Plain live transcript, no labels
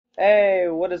Hey,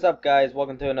 what is up, guys?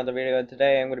 Welcome to another video.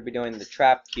 Today I'm going to be doing the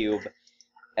Trap Cube,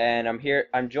 and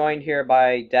I'm joined here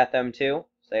by DeathM2.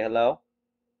 Say hello.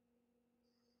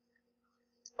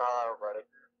 Ready.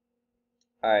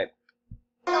 Alright.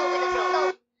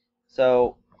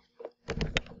 So,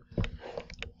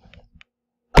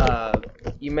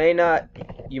 you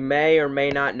may or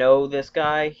may not know this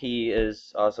guy. He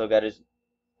is also got his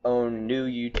own new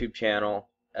YouTube channel.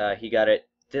 He got it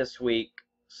this week.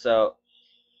 So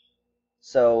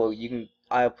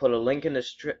I'll put a link in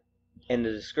the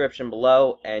description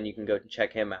below, and you can go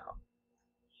check him out.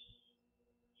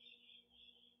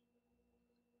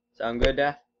 Sound good,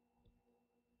 Death?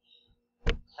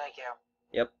 Thank you.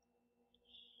 Yep.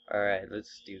 Alright,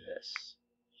 let's do this.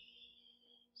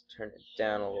 Let's turn it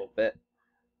down a little bit.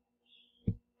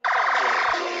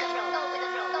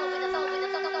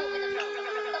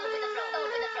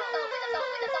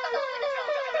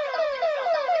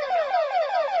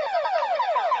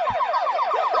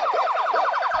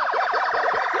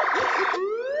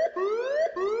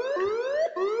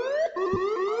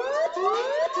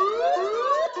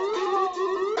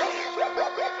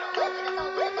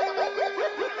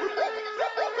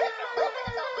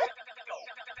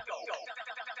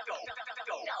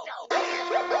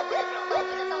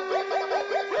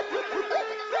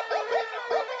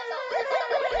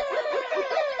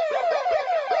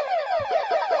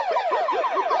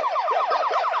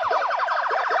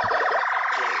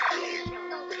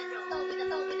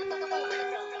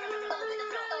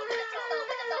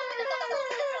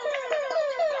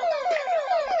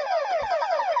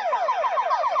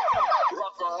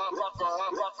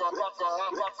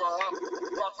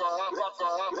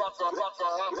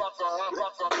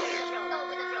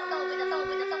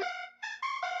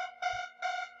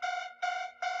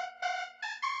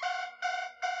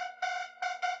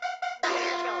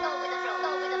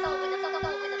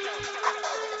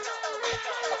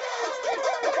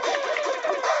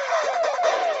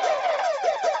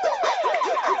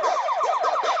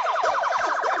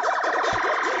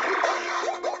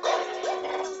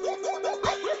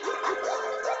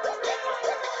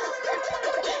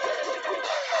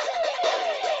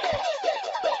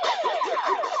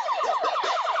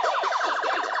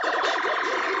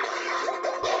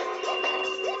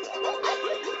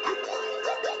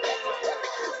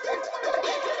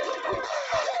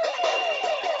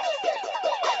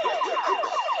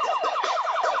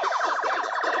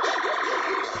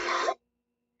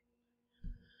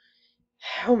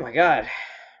 Oh my god.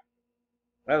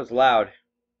 That was loud.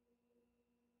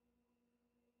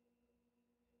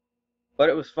 But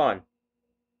it was fun.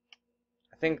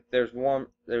 I think there's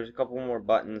a couple more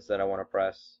buttons that I want to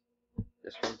press.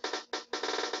 This one.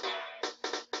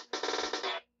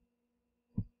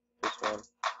 This one.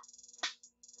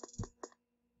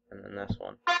 And then this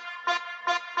one.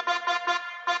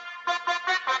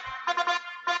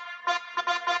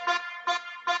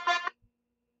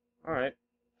 Alright.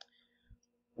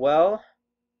 Well,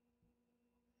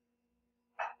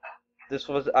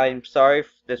 I'm sorry if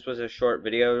this was a short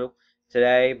video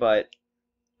today, but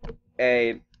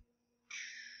it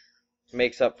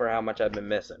makes up for how much I've been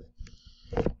missing.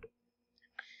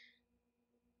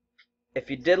 If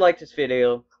you did like this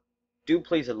video, do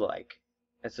please a like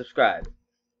and subscribe.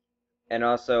 And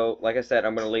also, like I said,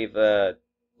 I'm going to leave a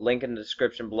link in the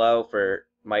description below for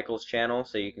Michael's channel,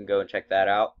 so you can go and check that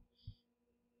out.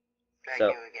 Thank you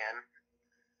again.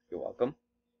 You're welcome.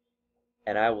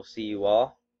 And I will see you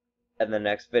all in the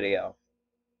next video.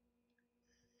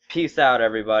 Peace out,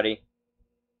 everybody.